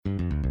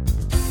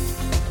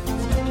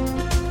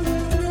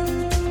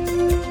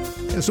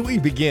As we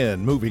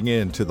begin moving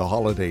into the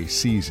holiday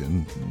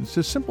season, it's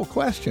a simple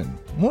question.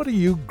 What are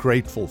you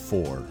grateful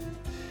for?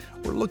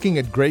 We're looking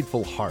at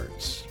grateful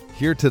hearts.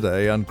 Here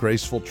today on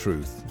Graceful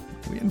Truth,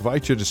 we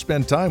invite you to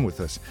spend time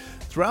with us.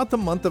 Throughout the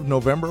month of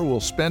November,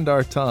 we'll spend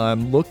our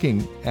time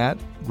looking at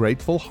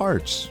grateful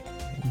hearts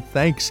and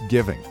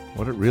Thanksgiving,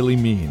 what it really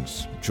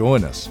means.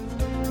 Join us.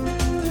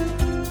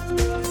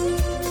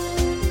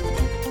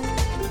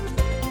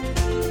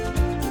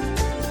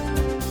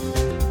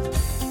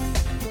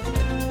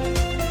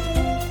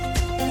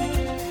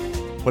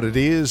 What it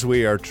is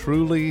we are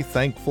truly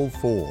thankful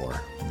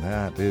for.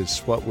 That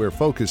is what we're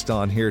focused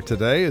on here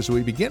today as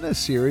we begin a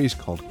series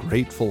called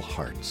Grateful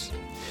Hearts.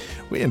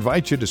 We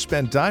invite you to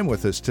spend time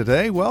with us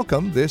today.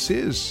 Welcome. This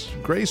is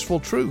Graceful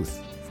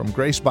Truth from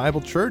Grace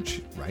Bible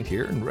Church right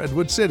here in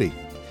Redwood City.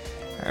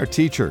 Our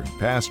teacher,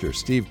 Pastor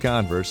Steve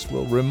Converse,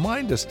 will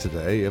remind us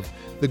today of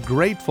the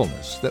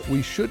gratefulness that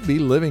we should be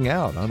living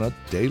out on a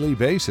daily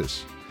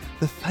basis.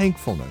 The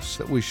thankfulness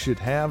that we should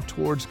have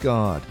towards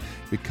God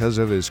because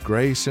of His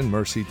grace and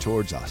mercy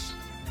towards us.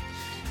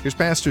 Here's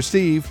Pastor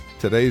Steve,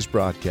 today's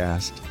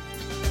broadcast.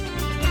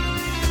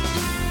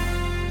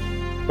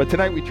 But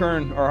tonight we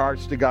turn our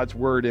hearts to God's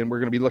Word, and we're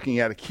going to be looking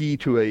at a key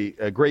to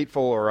a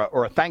grateful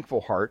or a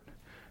thankful heart.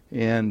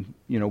 And,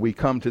 we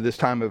come to this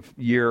time of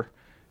year,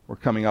 we're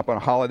coming up on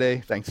a holiday,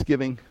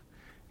 Thanksgiving,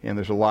 and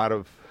there's a lot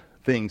of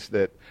things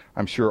that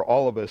I'm sure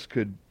all of us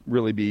could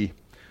really be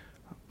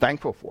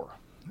thankful for.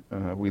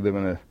 We live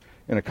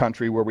in a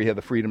country where we have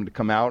the freedom to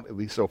come out, at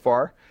least so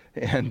far,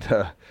 and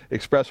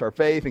express our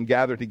faith and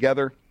gather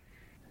together.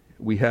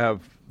 We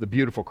have the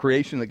beautiful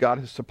creation that God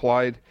has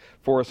supplied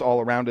for us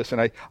all around us.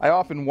 And I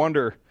often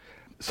wonder,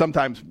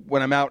 sometimes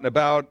when I'm out and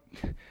about,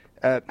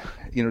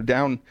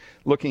 down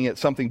looking at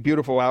something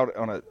beautiful out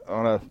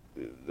on a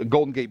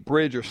Golden Gate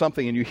Bridge or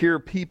something, and you hear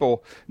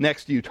people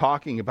next to you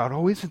talking about,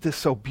 oh, isn't this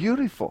so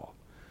beautiful?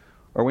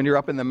 Or when you're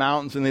up in the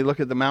mountains and they look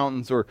at the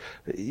mountains or,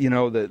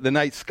 the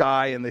night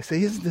sky and they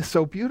say, isn't this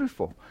so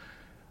beautiful?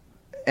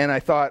 And I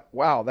thought,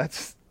 wow,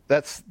 that's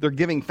they're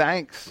giving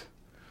thanks.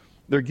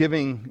 They're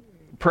giving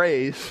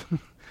praise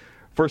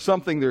for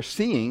something they're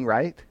seeing,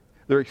 right?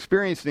 They're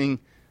experiencing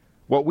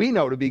what we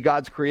know to be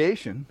God's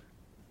creation,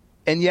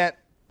 and yet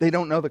they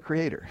don't know the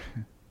Creator.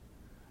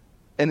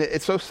 And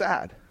it's so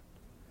sad.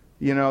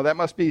 That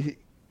must be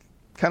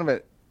kind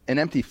of an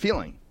empty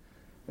feeling.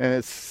 And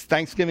it's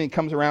Thanksgiving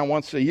comes around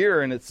once a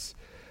year, and it's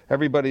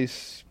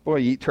everybody's, you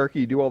eat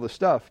turkey, you do all this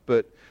stuff,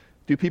 but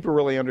do people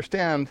really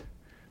understand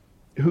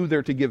who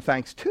they're to give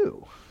thanks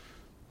to?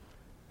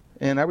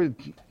 And I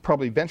would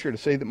probably venture to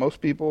say that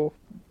most people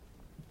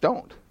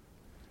don't.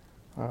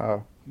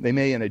 They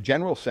may in a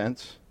general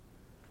sense,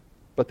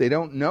 but they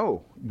don't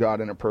know God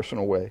in a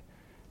personal way.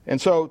 And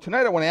so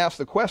tonight I want to ask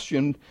the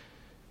question,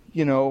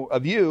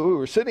 of you who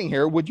are sitting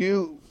here,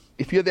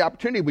 if you had the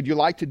opportunity, would you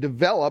like to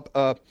develop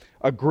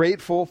a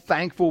grateful,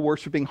 thankful,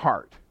 worshiping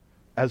heart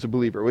as a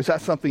believer? Was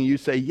that something you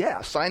say,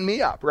 yeah, sign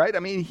me up, right? I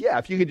mean, yeah,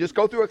 if you could just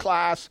go through a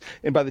class,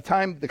 and by the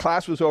time the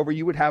class was over,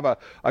 you would have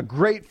a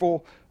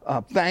grateful,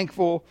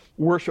 thankful,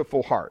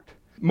 worshipful heart.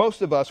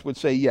 Most of us would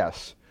say,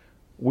 yes,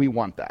 we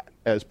want that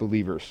as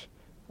believers.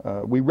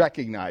 We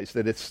recognize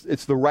that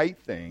it's the right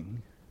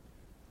thing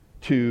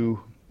to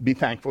be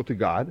thankful to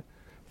God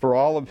for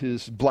all of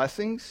His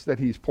blessings that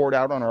He's poured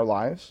out on our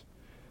lives.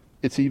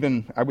 It's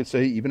even, I would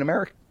say, even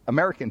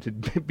American to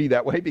be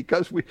that way,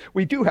 because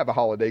we do have a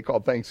holiday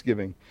called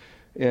Thanksgiving.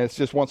 And it's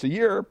just once a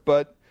year,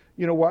 but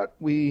you know what?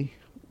 We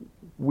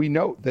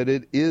note that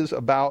it is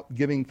about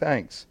giving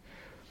thanks.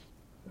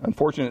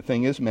 Unfortunate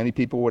thing is, many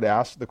people would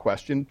ask the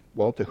question,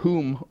 well, to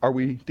whom are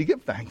we to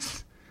give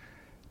thanks?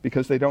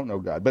 Because they don't know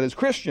God. But as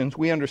Christians,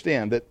 we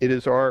understand that it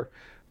is our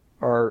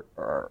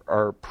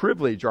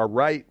privilege, our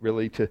right,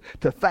 really, to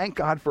thank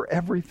God for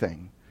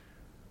everything.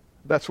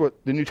 That's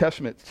what the New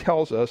Testament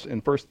tells us in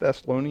 1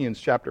 Thessalonians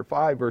chapter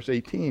 5, verse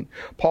 18.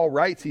 Paul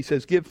writes, he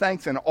says, give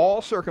thanks in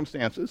all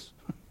circumstances,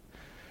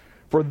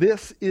 for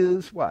this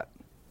is what?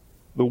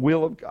 The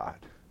will of God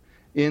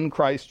in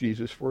Christ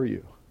Jesus for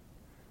you.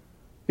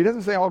 He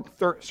doesn't say all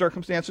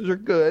circumstances are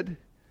good,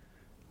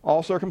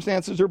 all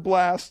circumstances are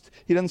blessed.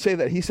 He doesn't say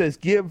that. He says,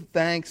 give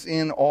thanks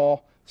in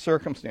all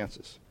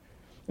circumstances.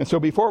 And so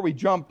before we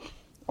jump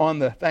on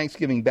the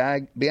Thanksgiving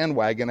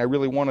bandwagon, I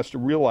really want us to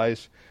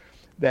realize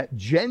that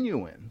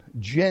genuine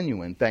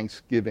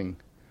Thanksgiving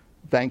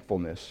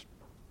thankfulness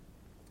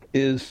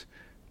is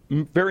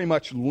very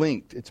much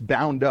linked. It's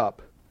bound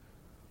up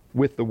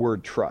with the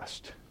word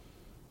trust.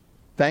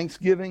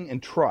 Thanksgiving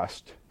and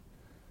trust,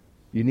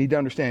 you need to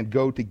understand,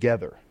 go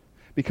together.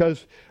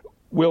 Because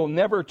we'll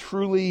never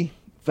truly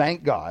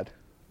thank God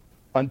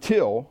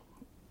until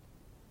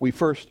we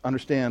first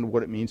understand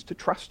what it means to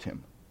trust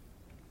Him.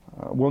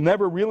 We'll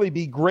never really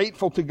be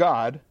grateful to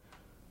God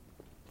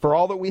for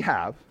all that we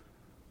have,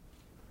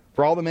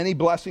 for all the many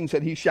blessings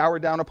that He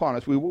showered down upon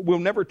us. We'll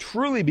never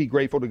truly be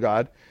grateful to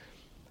God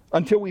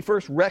until we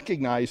first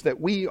recognize that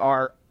we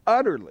are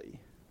utterly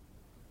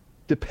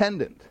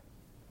dependent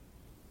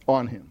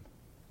on Him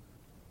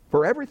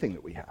for everything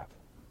that we have.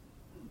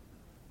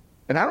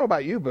 And I don't know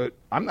about you, but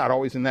I'm not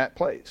always in that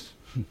place.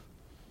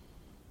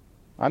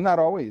 I'm not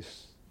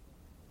always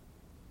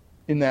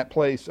in that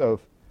place of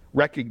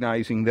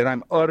recognizing that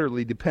I'm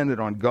utterly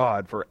dependent on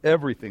God for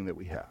everything that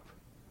we have.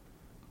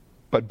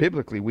 But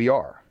biblically, we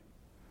are.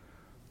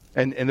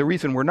 And the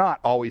reason we're not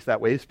always that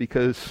way is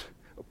because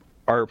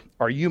our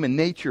human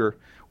nature,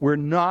 we're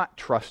not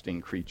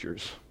trusting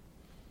creatures.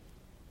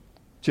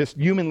 Just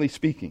humanly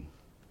speaking.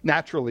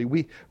 Naturally,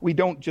 we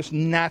don't just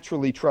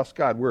naturally trust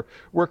God.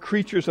 We're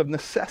creatures of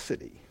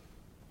necessity.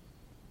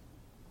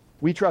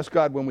 We trust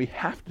God when we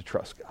have to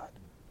trust God,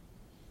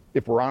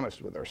 if we're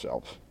honest with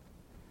ourselves.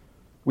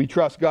 We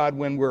trust God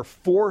when we're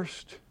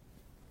forced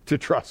to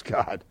trust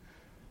God.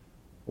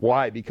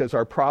 Why? Because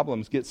our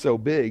problems get so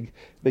big,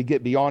 they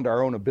get beyond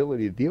our own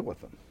ability to deal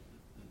with them.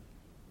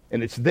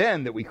 And it's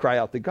then that we cry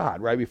out to God,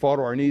 right? We fall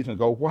to our knees and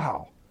go,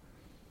 wow.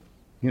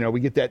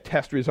 We get that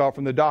test result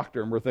from the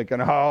doctor, and we're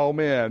thinking, oh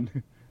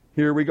man,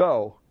 here we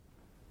go.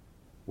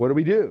 What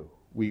do?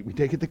 We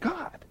take it to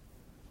God,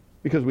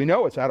 because we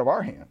know it's out of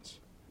our hands.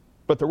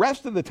 But the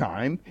rest of the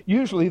time,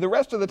 usually the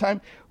rest of the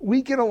time,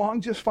 we get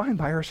along just fine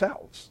by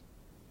ourselves.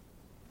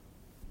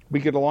 We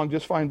get along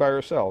just fine by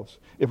ourselves.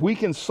 If we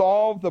can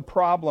solve the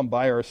problem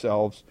by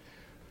ourselves,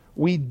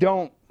 we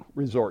don't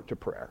resort to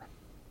prayer.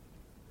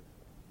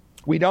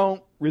 We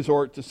don't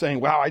resort to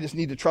saying, wow, I just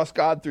need to trust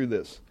God through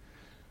this.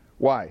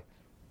 Why?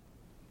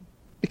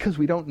 Because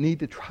we don't need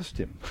to trust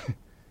Him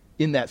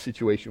in that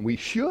situation. We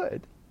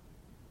should,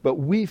 but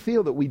we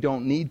feel that we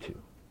don't need to.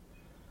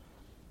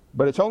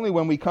 But it's only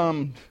when we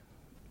come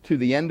to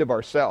the end of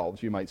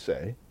ourselves, you might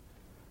say,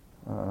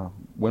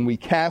 when we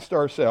cast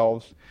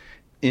ourselves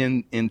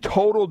in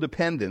total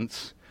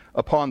dependence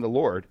upon the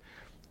Lord,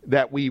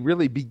 that we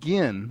really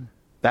begin,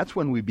 that's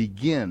when we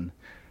begin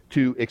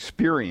to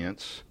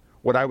experience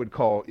what I would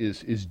call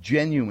is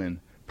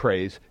genuine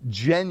praise,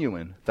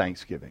 genuine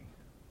thanksgiving.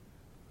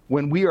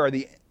 When we are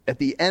at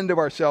the end of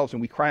ourselves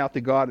and we cry out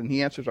to God and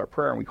He answers our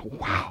prayer and we go,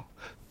 wow,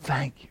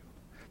 thank you.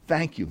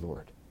 Thank you,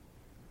 Lord.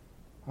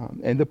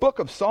 And the book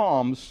of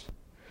Psalms,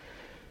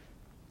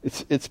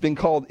 it's been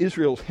called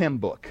Israel's hymn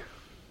book.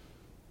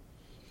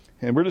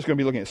 And we're just going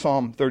to be looking at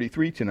Psalm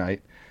 33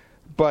 tonight.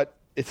 But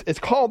it's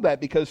called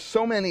that because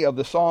so many of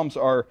the Psalms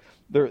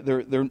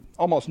they're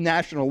almost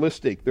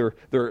nationalistic.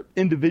 They're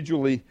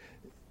individually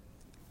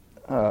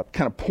kind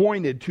of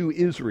pointed to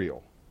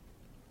Israel.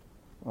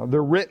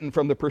 They're written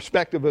from the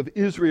perspective of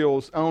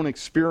Israel's own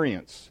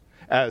experience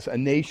as a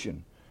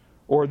nation.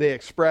 Or they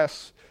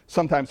express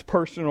sometimes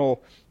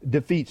personal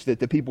defeats that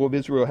the people of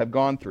Israel have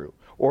gone through.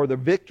 Or the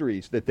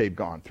victories that they've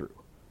gone through.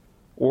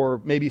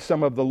 Or maybe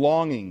some of the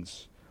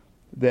longings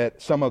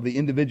that some of the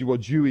individual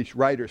Jewish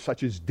writers,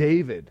 such as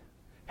David,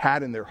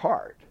 had in their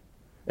heart.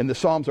 And the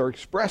Psalms are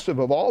expressive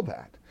of all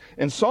that.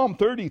 And Psalm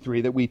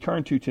 33 that we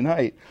turn to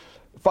tonight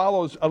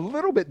follows a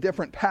little bit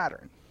different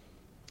pattern.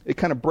 It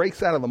kind of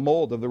breaks out of the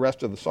mold of the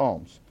rest of the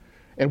Psalms.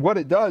 And what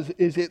it does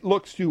is it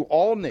looks to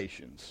all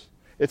nations.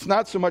 It's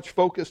not so much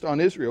focused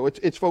on Israel.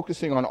 It's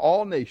focusing on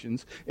all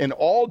nations and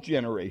all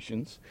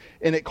generations.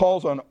 And it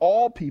calls on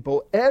all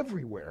people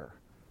everywhere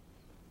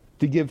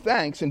to give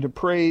thanks and to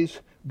praise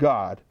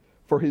God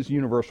for His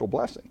universal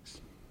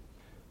blessings.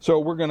 So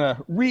we're going to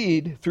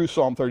read through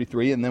Psalm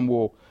 33, and then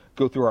we'll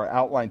go through our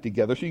outline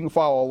together. So you can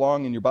follow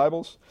along in your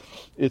Bibles.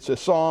 It's a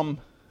psalm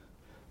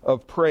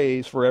of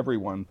praise for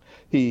everyone.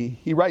 He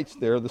writes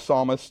there, the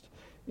psalmist,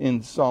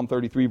 in Psalm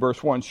 33,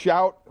 verse 1,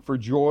 "Shout for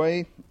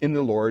joy in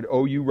the Lord,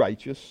 O you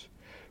righteous.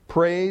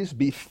 Praise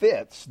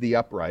befits the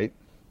upright.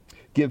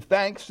 Give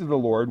thanks to the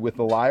Lord with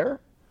the lyre.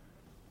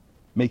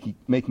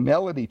 Make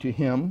melody to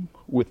Him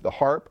with the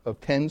harp of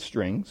 10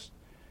 strings.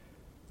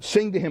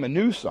 Sing to Him a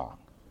new song.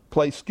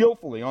 Play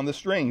skillfully on the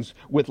strings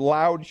with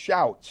loud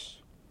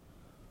shouts."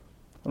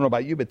 I don't know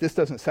about you, but this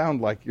doesn't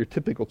sound like your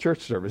typical church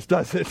service,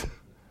 does it?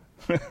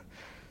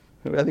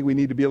 I think we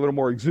need to be a little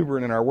more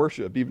exuberant in our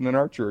worship, even in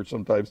our church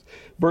sometimes.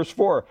 Verse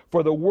 4,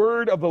 "For the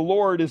word of the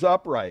Lord is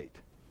upright,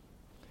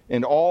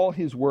 and all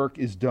His work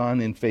is done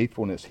in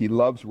faithfulness. He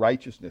loves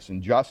righteousness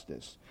and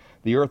justice.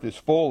 The earth is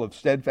full of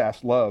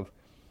steadfast love,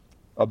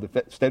 of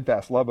the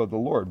steadfast love of the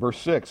Lord." Verse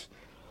 6,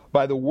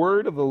 "By the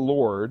word of the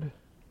Lord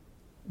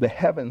the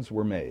heavens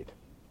were made,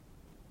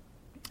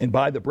 and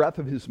by the breath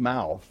of His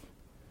mouth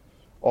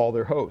all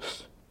their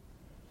hosts.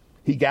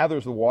 He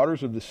gathers the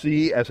waters of the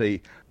sea as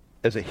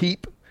a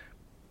heap,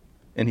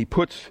 and He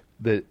puts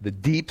the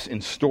deeps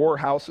in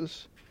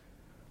storehouses.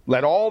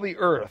 Let all the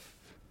earth,"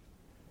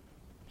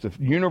 it's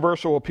a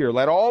universal appeal,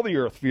 "let all the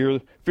earth fear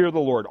the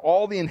Lord.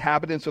 All the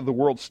inhabitants of the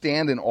world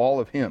stand in awe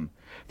of Him.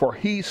 For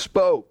He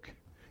spoke,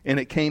 and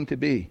it came to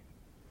be.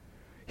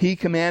 He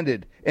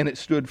commanded, and it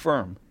stood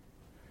firm.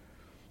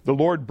 The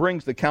Lord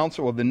brings the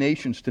counsel of the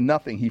nations to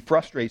nothing. He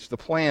frustrates the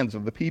plans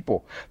of the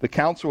people. The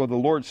counsel of the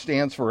Lord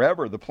stands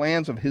forever, the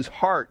plans of His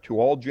heart to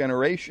all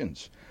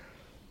generations.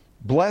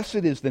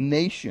 Blessed is the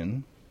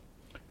nation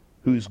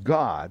whose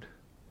God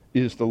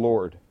is the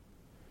Lord,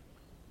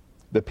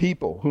 the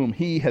people whom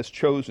He has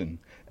chosen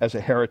as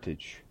a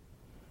heritage."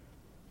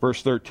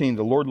 Verse 13,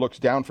 "The Lord looks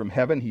down from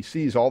heaven. He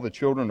sees all the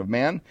children of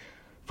man.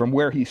 From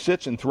where he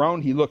sits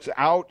enthroned, he looks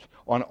out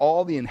on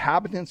all the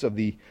inhabitants of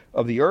the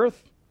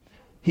earth.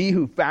 He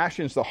who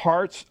fashions the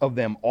hearts of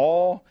them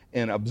all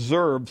and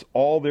observes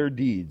all their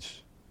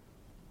deeds.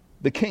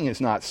 The king is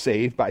not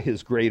saved by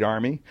his great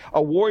army.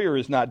 A warrior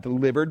is not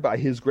delivered by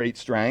his great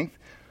strength.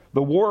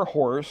 The war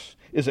horse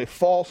is a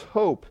false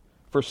hope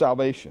for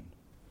salvation,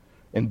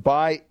 and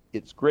by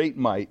its great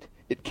might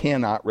it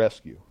cannot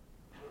rescue.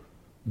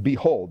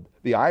 Behold,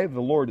 the eye of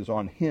the Lord is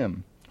on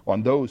him,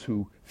 on those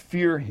who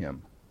fear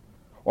him,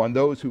 on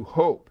those who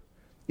hope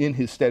in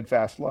his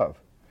steadfast love,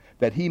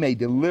 that he may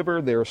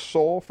deliver their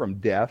soul from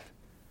death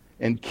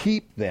and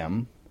keep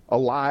them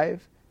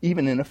alive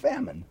even in a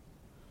famine.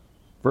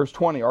 Verse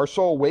 20, our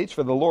soul waits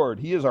for the Lord.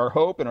 He is our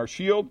hope and our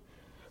shield,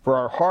 for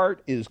our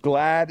heart is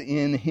glad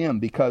in him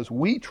because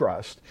we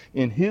trust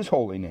in his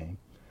holy name.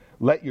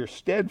 Let your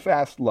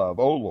steadfast love,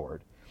 O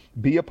Lord,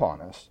 be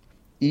upon us,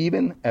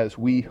 even as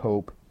we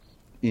hope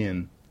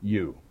in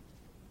you.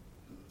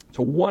 It's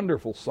a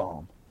wonderful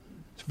psalm.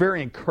 It's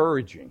very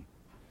encouraging.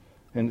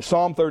 And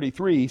Psalm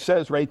 33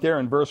 says right there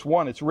in verse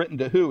 1, it's written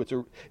to who?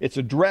 It's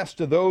addressed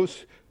to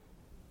those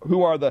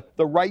who are the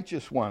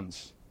righteous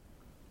ones.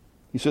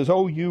 He says,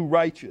 "Oh, you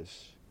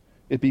righteous."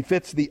 It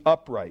befits the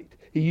upright.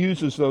 He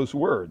uses those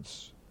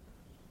words.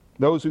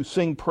 Those who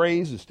sing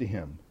praises to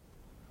him.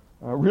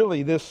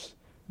 Really, this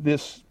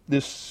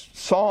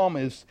psalm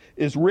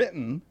is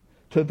written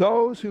to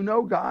those who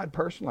know God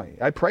personally.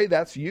 I pray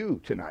that's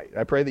you tonight.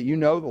 I pray that you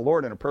know the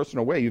Lord in a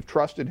personal way. You've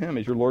trusted him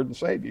as your Lord and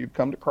Savior. You've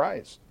come to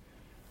Christ.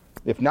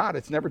 If not,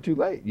 it's never too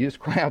late. You just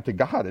cry out to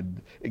God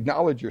and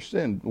acknowledge your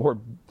sin. Lord,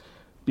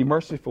 be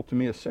merciful to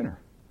me, a sinner.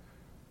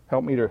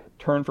 Help me to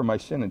turn from my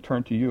sin and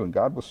turn to you, and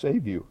God will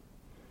save you.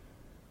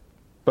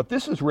 But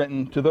this is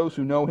written to those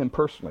who know him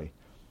personally,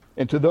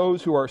 and to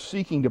those who are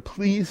seeking to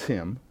please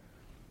him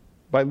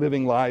by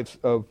living lives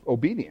of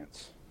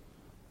obedience.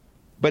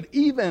 But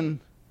even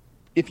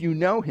if you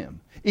know him,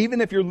 even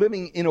if you're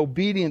living in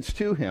obedience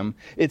to him,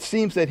 it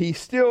seems that he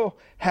still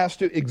has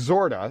to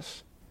exhort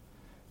us,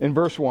 in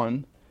verse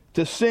 1,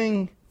 to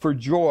sing for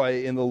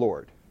joy in the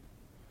Lord.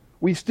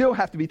 We still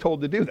have to be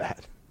told to do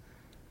that.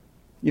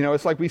 You know,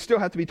 it's like we still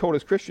have to be told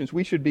as Christians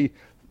we should be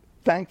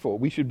thankful.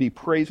 We should be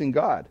praising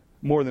God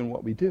more than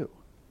what we do.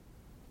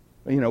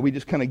 You know, we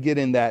just kind of get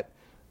in that,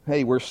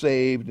 hey, we're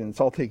saved and it's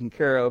all taken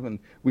care of, and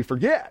we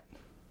forget.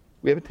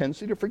 We have a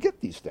tendency to forget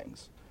these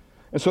things.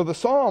 And so the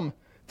psalm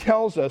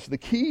tells us the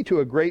key to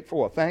a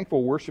grateful, a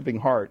thankful, worshiping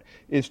heart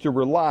is to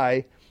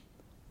rely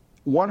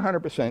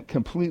 100%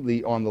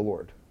 completely on the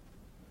Lord.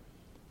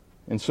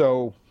 And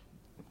so,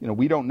 you know,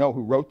 we don't know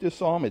who wrote this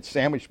psalm. It's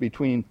sandwiched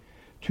between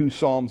two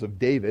psalms of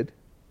David.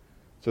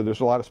 So there's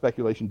a lot of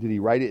speculation. Did he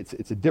write it?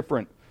 It's a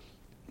different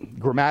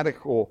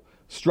grammatical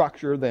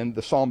structure than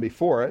the psalm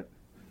before it,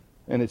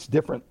 and it's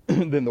different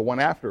than the one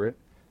after it.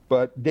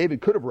 But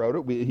David could have wrote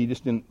it. He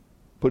just didn't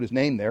put his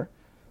name there.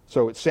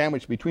 So it's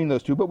sandwiched between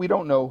those two, but we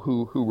don't know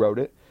who wrote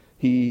it.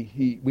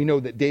 We know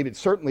that David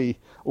certainly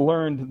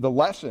learned the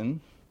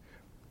lesson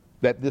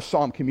that this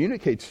psalm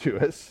communicates to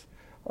us.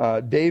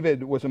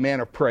 David was a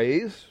man of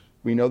praise.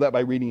 We know that by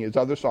reading his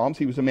other psalms.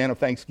 He was a man of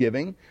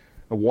thanksgiving.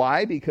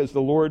 Why? Because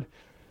the Lord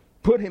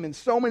put him in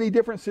so many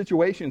different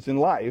situations in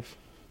life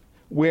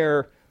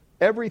where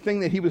everything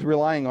that he was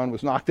relying on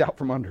was knocked out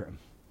from under him.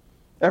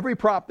 Every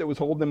prop that was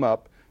holding him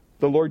up,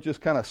 the Lord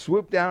just kind of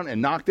swooped down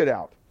and knocked it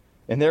out.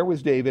 And there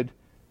was David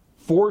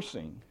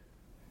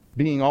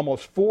being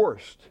almost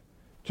forced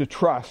to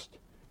trust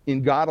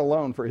in God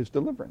alone for his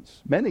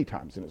deliverance many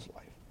times in his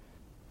life.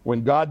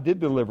 When God did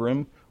deliver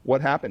him, what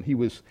happened? He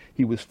was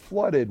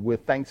flooded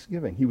with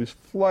thanksgiving. He was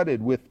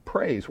flooded with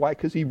praise. Why?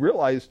 Because he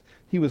realized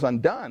he was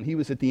undone. He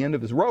was at the end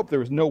of his rope. There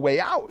was no way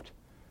out.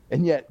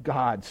 And yet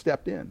God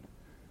stepped in.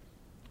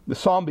 The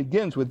psalm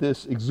begins with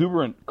this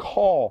exuberant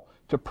call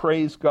to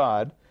praise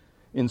God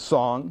in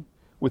song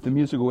with the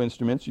musical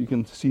instruments. You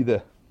can see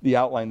the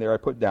outline there I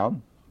put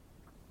down.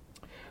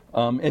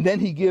 And then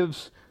he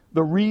gives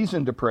the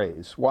reason to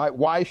praise.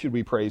 Why should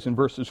we praise in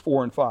verses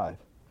 4 and 5?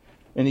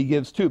 And he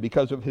gives two,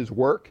 because of his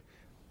work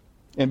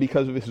and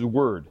because of his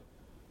word.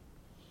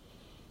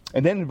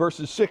 And then in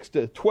verses 6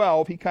 to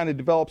 12, he kind of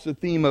develops a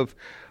theme of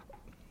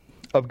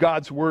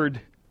God's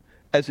word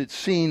as it's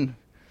seen,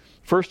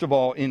 first of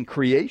all, in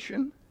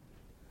creation.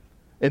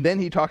 And then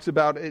he talks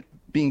about it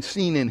being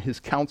seen in his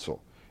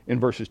counsel in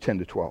verses 10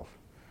 to 12.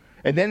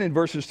 And then in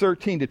verses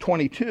 13 to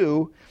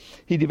 22,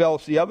 he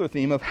develops the other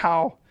theme of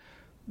how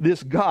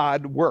this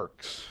God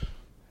works.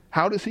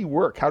 How does he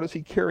work? How does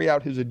he carry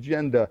out his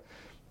agenda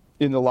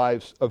in the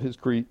lives of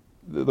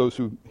those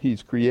who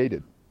he's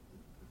created?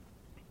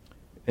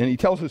 And he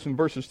tells us in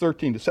verses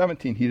 13 to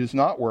 17, he does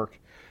not work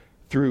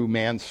through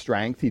man's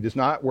strength. He does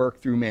not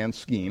work through man's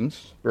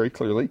schemes, very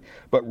clearly,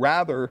 but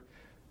rather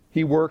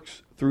he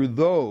works through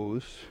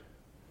those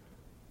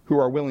who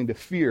are willing to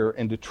fear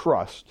and to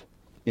trust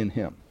in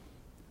him.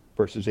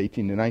 Verses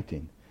 18 to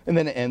 19. And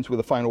then it ends with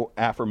a final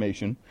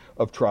affirmation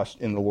of trust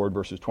in the Lord,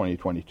 verses 20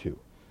 to 22.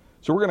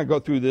 So we're going to go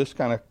through this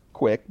kind of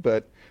quick,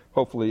 but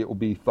hopefully it will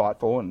be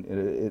thoughtful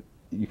and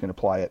you can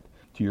apply it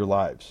to your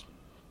lives.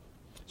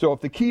 So if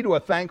the key to a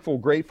thankful,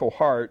 grateful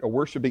heart, a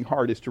worshiping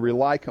heart, is to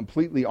rely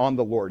completely on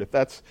the Lord, if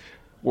that's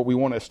what we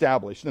want to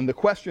establish, then the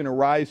question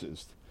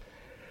arises,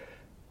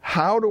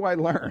 how do I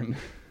learn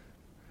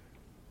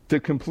to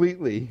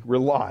completely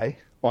rely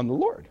on the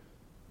Lord?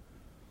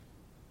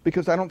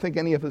 Because I don't think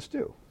any of us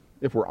do,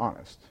 if we're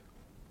honest.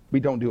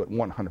 We don't do it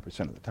 100%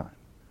 of the time.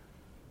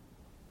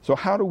 So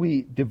how do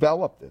we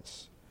develop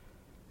this?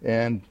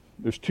 And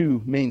there's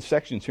two main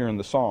sections here in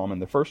the psalm,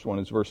 and the first one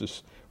is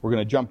we're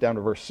going to jump down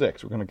to verse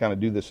 6. We're going to kind of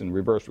do this in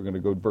reverse. We're going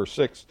to go to verse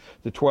 6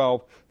 to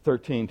 12,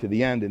 13 to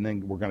the end, and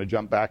then we're going to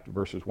jump back to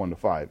verses 1 to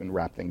 5 and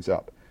wrap things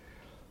up.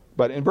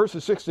 But in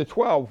verses 6 to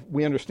 12,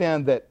 we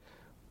understand that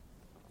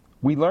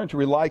we learn to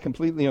rely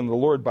completely on the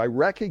Lord by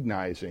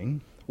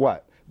recognizing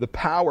what? The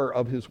power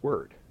of his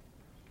word.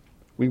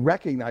 We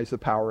recognize the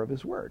power of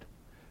his word.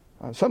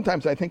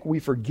 Sometimes I think we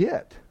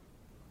forget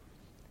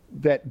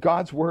that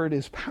God's word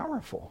is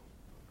powerful.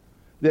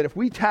 That if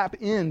we tap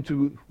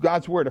into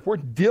God's word, if we're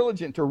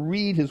diligent to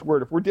read his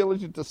word, if we're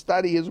diligent to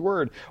study his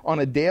word on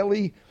a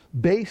daily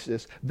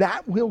basis,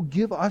 that will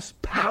give us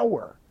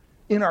power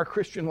in our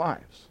Christian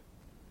lives.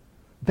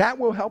 That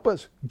will help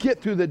us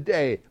get through the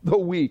day, the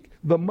week,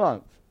 the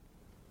month.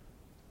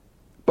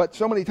 But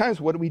so many times,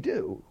 what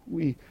do?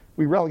 We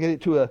relegate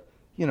it to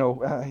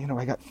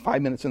I got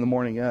 5 minutes in the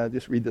morning,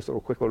 just read this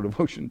quick little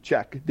devotion,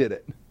 check, did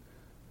it.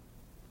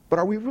 But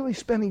are we really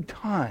spending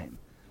time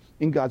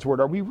in God's word?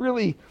 Are we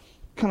really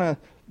kind of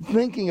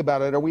thinking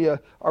about it?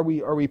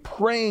 Are we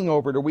praying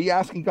over it? Are we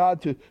asking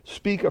God to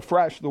speak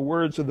afresh the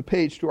words of the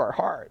page to our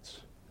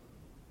hearts?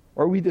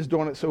 Or are we just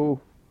doing it so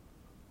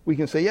we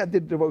can say, yeah, I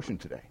did devotion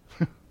today.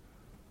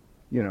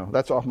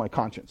 That's off my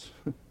conscience.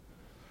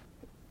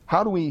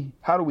 How do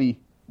we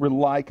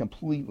rely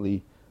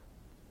completely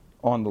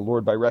on the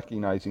Lord? By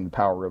recognizing the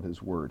power of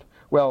his word.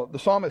 Well, the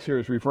psalmist here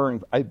is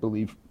referring, I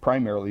believe,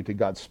 primarily to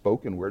God's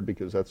spoken word,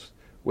 because that's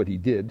what he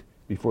did.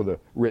 Before the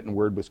written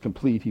word was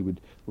complete, he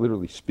would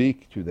literally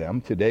speak to them.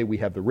 Today we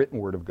have the written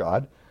word of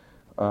God,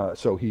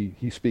 so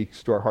he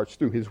speaks to our hearts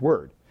through his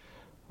word.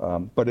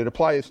 But it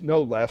applies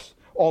no less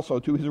also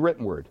to his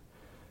written word.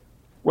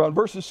 Well, in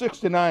verses 6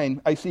 to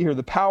 9, I see here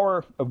the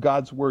power of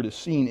God's word is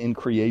seen in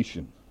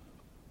creation.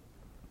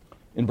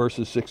 In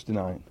verses 6 to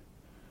 9.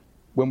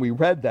 When we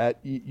read that,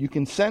 you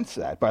can sense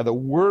that. By the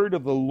word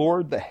of the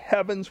Lord, the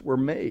heavens were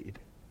made.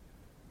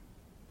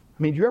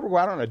 I mean, do you ever go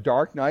out on a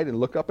dark night and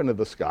look up into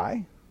the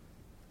sky?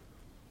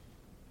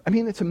 I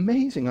mean, it's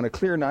amazing on a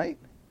clear night.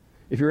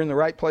 If you're in the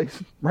right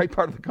place, right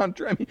part of the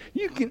country, I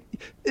mean,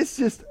 it's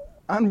just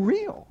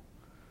unreal.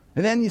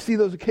 And then you see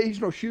those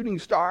occasional shooting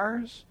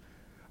stars.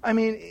 I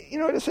mean,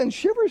 it sends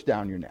shivers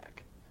down your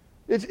neck.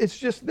 It's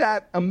just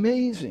that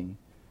amazing.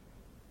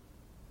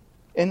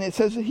 And it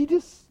says that he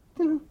just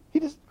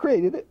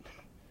created it.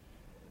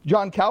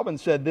 John Calvin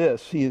said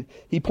this.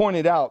 He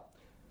pointed out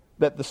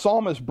that the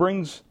psalmist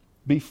brings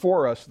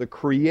before us the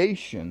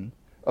creation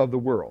of the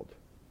world.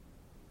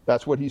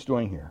 That's what he's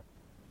doing here.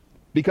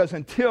 Because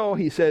until,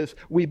 he says,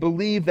 we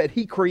believe that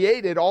he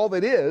created all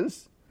that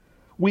is,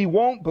 we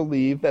won't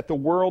believe that the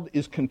world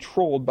is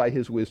controlled by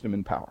his wisdom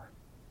and power.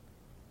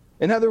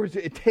 In other words,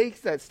 it takes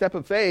that step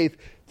of faith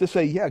to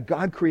say, yeah,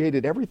 God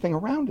created everything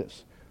around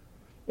us.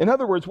 In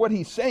other words, what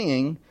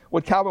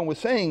Calvin was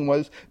saying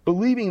was,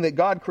 believing that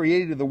God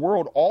created the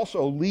world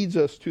also leads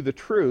us to the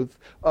truth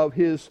of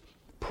his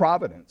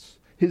providence,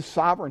 his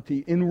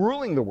sovereignty in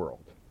ruling the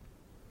world,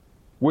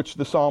 which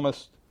the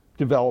psalmist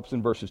develops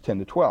in verses 10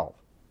 to 12.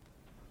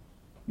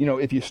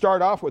 If you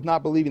start off with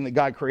not believing that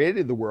God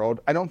created the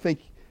world, I don't think,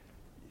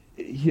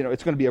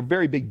 it's going to be a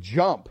very big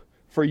jump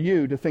for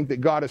you to think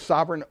that God is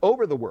sovereign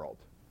over the world,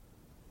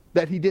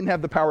 that he didn't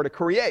have the power to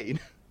create,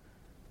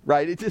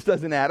 right? It just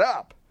doesn't add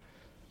up.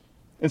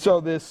 And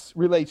so this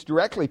relates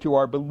directly to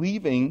our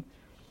believing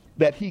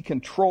that he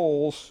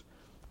controls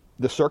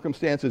the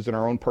circumstances in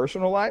our own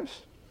personal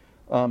lives.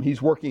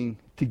 He's working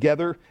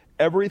together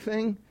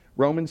everything.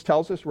 Romans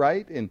tells us,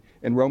 right, in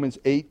Romans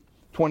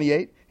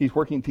 8:28, he's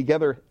working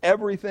together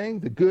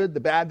everything, the good, the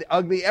bad, the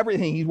ugly,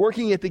 everything. He's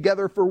working it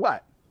together for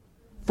what?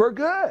 For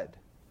good.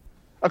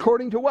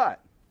 According to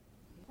what?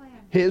 Plan.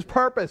 His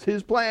purpose,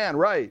 his plan,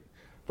 right,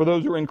 for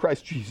those who are in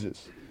Christ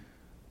Jesus.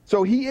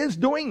 So he is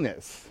doing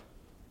this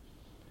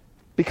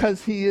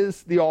because he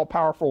is the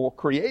all-powerful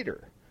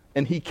creator,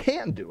 and he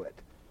can do it.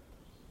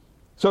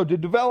 So to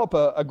develop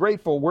a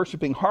grateful,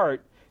 worshiping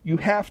heart, you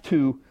have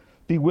to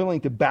be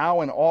willing to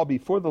bow in awe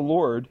before the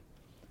Lord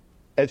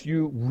as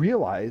you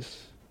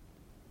realize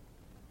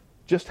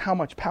just how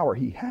much power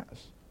he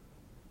has.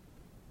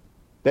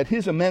 That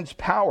his immense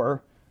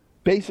power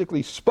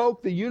basically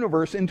spoke the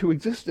universe into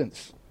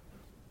existence.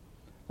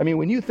 I mean,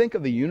 when you think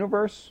of the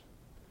universe,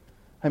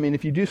 I mean,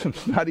 if you do some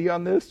study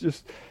on this,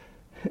 just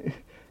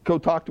go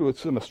talk to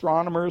some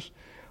astronomers.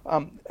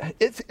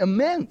 It's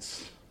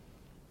immense.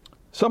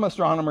 Some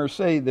astronomers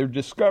say they're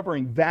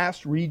discovering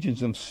vast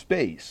regions of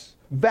space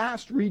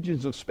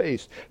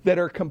that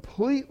are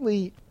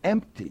completely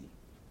empty.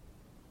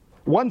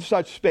 One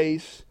such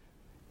space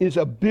is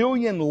 1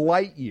 billion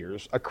light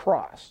years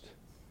across.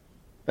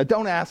 Now,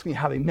 don't ask me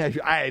how they measure.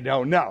 I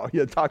don't know.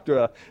 You talk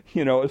to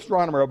a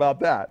astronomer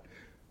about that.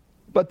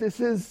 But this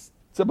is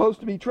supposed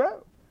to be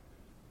true.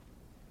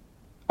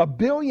 1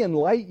 billion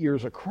light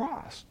years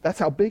across. That's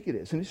how big it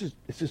is. And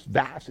it's just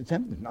vast. It's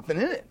empty. There's nothing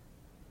in it.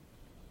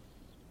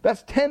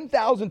 That's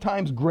 10,000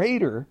 times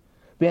greater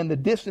than the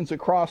distance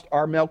across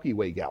our Milky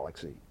Way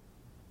galaxy.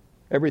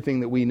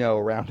 Everything that we know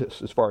around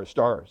us as far as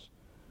stars.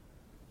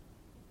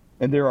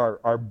 And there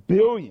are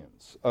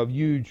billions of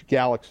huge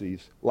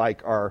galaxies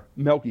like our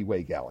Milky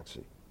Way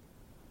galaxy.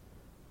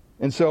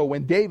 And so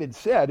when David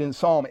said in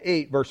Psalm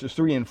 8, verses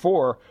 3 and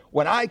 4,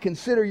 when I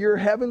consider your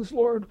heavens,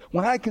 Lord,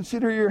 when I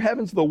consider your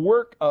heavens, the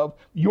work of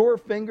your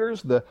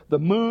fingers, the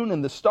moon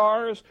and the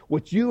stars,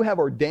 which you have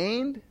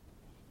ordained,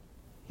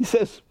 he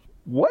says,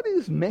 what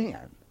is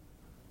man?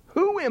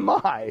 Who am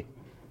I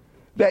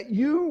that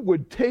you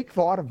would take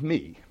thought of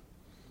me?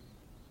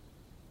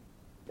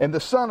 And the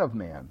Son of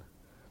Man,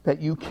 that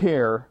you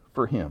care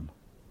for him.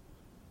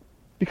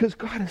 Because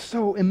God is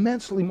so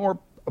immensely more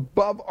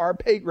above our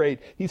pay grade.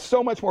 He's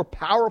so much more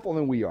powerful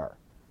than we are.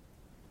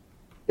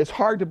 It's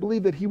hard to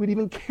believe that he would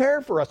even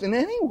care for us in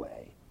any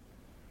way.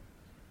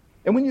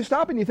 And when you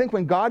stop and you think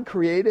when God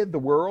created the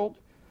world,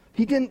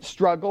 he didn't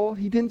struggle,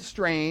 he didn't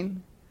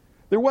strain.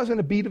 There wasn't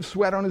a bead of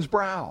sweat on his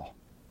brow.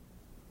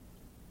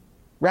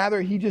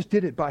 Rather, he just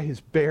did it by his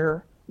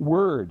bare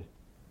word.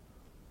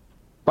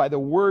 By the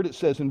word, it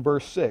says in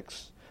verse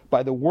 6,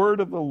 by the word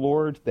of the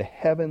Lord the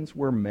heavens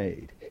were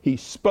made. He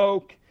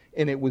spoke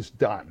and it was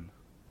done.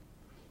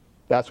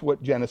 That's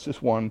what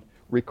Genesis 1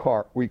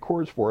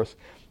 records for us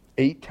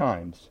 8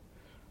 times.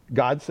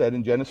 God said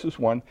in Genesis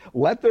 1,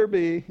 let there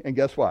be, and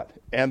guess what?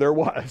 And there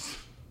was.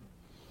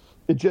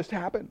 It just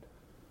happened.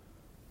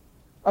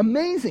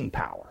 Amazing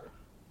power.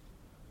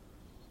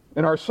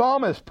 And our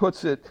psalmist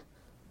puts it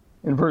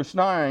in verse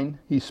 9,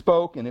 he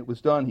spoke and it was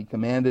done. He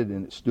commanded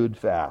and it stood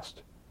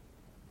fast.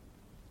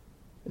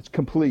 It's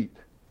complete.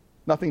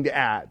 Nothing to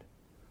add.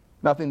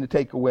 Nothing to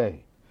take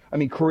away. I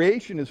mean,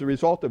 creation is a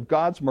result of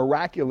God's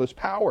miraculous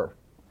power.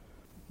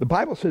 The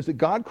Bible says that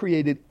God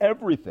created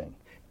everything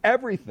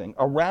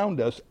around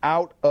us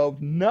out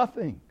of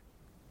nothing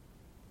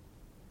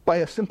by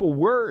a simple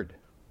word.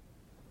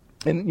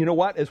 And you know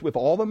what? As with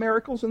all the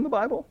miracles in the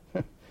Bible,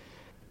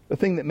 the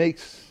thing that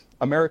makes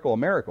a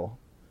miracle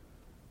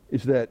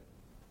is that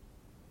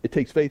it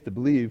takes faith to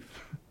believe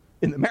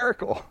in the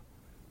miracle.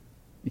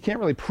 You can't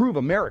really prove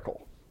a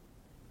miracle.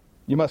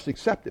 You must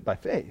accept it by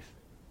faith.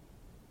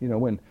 You know,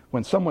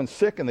 when someone's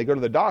sick and they go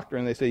to the doctor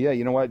and they say, yeah,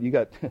 you know what, you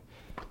have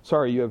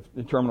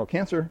terminal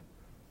cancer.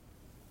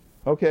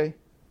 Okay.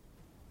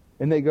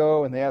 And they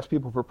go and they ask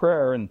people for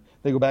prayer and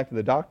they go back to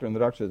the doctor and the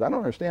doctor says, I don't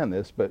understand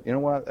this, but you know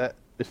what,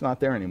 it's not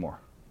there anymore.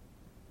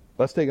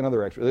 Let's take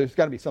another x-ray. There's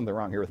got to be something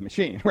wrong here with the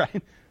machine,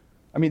 right?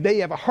 I mean, they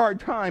have a hard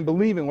time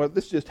believing, well,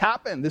 this just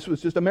happened. This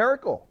was just a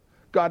miracle.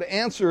 God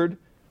answered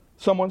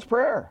someone's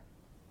prayer.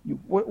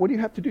 What do you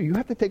have to do? You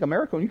have to take a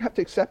miracle and you have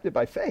to accept it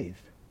by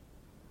faith.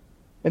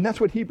 And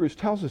that's what Hebrews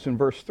tells us in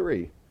verse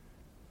 3.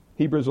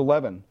 Hebrews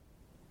 11,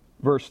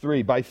 verse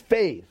 3. By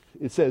faith,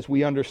 it says,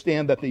 we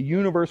understand that the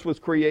universe was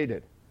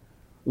created.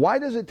 Why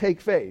does it take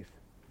faith?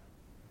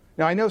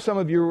 Now, I know some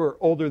of you are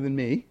older than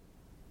me,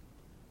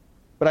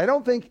 but I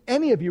don't think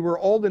any of you were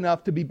old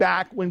enough to be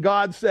back when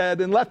God said,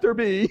 and let there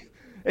be,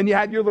 and you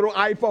had your little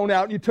iPhone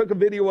out and you took a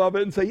video of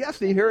it and say, yes,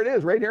 see, here it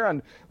is, right here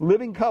on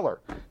living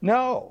color.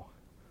 No.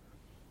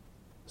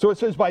 So it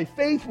says, by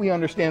faith we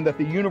understand that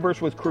the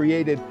universe was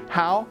created.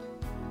 How?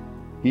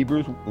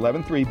 Hebrews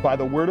 11:3, by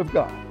the word of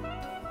God.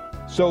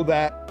 So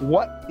that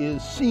what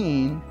is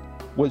seen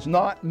was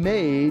not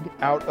made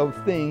out of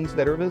things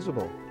that are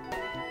visible.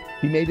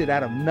 He made it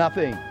out of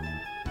nothing.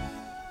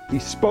 He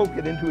spoke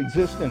it into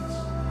existence.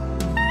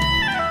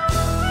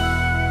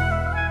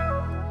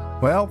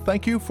 Well,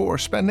 thank you for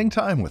spending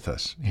time with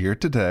us here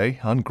today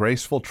on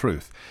Graceful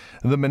Truth,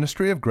 the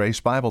ministry of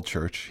Grace Bible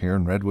Church here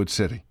in Redwood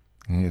City.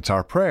 It's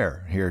our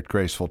prayer here at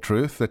Graceful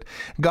Truth that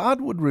God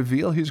would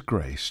reveal His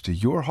grace to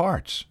your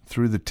hearts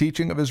through the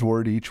teaching of His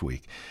Word each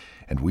week.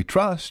 And we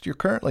trust you're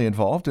currently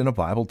involved in a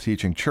Bible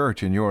teaching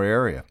church in your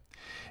area.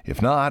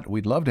 If not,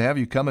 we'd love to have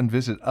you come and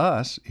visit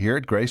us here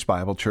at Grace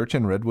Bible Church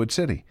in Redwood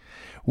City.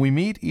 We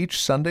meet each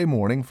Sunday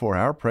morning for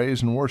our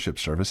praise and worship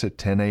service at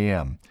 10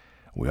 a.m.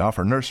 We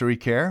offer nursery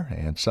care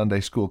and Sunday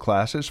school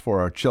classes for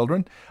our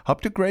children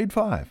up to grade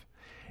 5.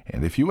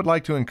 And if you would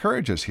like to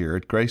encourage us here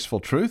at Graceful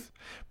Truth,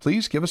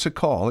 please give us a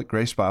call at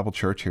Grace Bible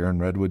Church here in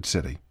Redwood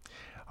City.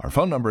 Our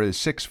phone number is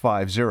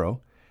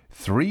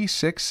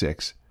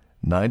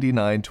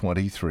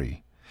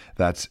 650-366-9923.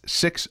 That's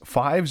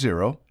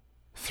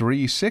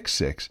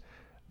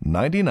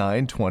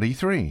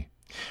 650-366-9923.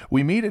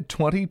 We meet at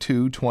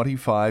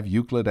 2225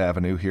 Euclid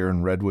Avenue here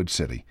in Redwood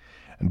City.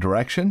 And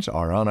directions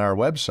are on our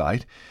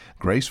website,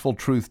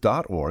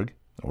 gracefultruth.org,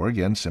 or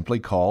again, simply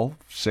call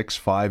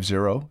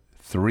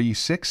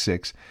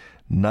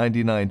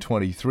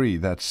 650-366-9923.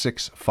 That's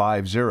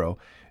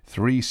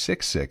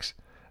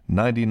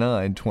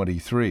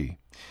 650-366-9923.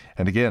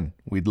 And again,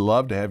 we'd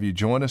love to have you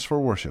join us for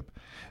worship.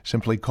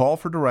 Simply call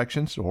for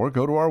directions or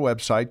go to our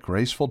website,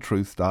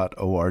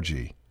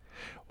 gracefultruth.org.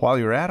 While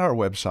you're at our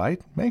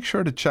website, make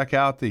sure to check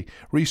out the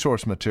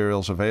resource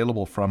materials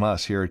available from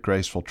us here at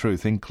Graceful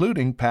Truth,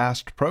 including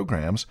past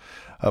programs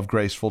of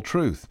Graceful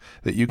Truth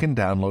that you can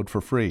download for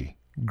free.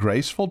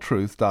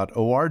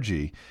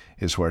 gracefultruth.org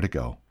is where to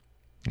go.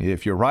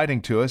 If you're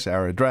writing to us,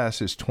 our address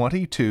is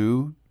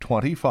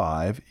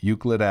 2225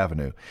 Euclid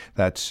Avenue.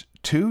 That's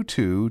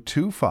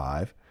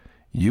 2225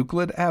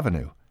 Euclid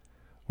Avenue.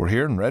 We're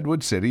here in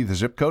Redwood City. The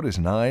zip code is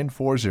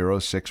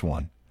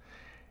 94061.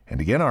 And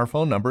again, our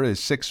phone number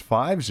is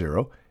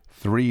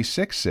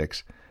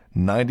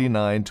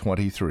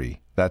 650-366-9923.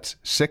 That's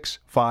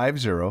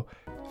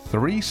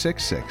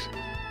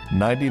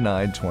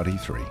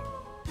 650-366-9923.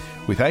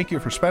 We thank you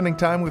for spending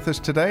time with us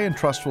today and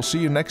trust we'll see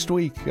you next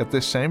week at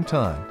this same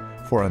time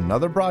for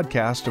another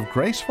broadcast of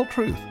Graceful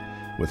Truth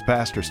with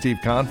Pastor Steve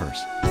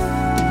Converse.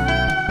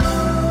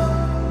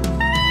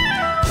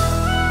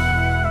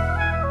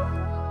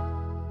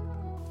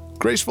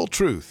 Graceful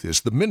Truth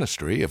is the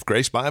ministry of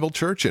Grace Bible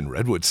Church in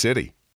Redwood City.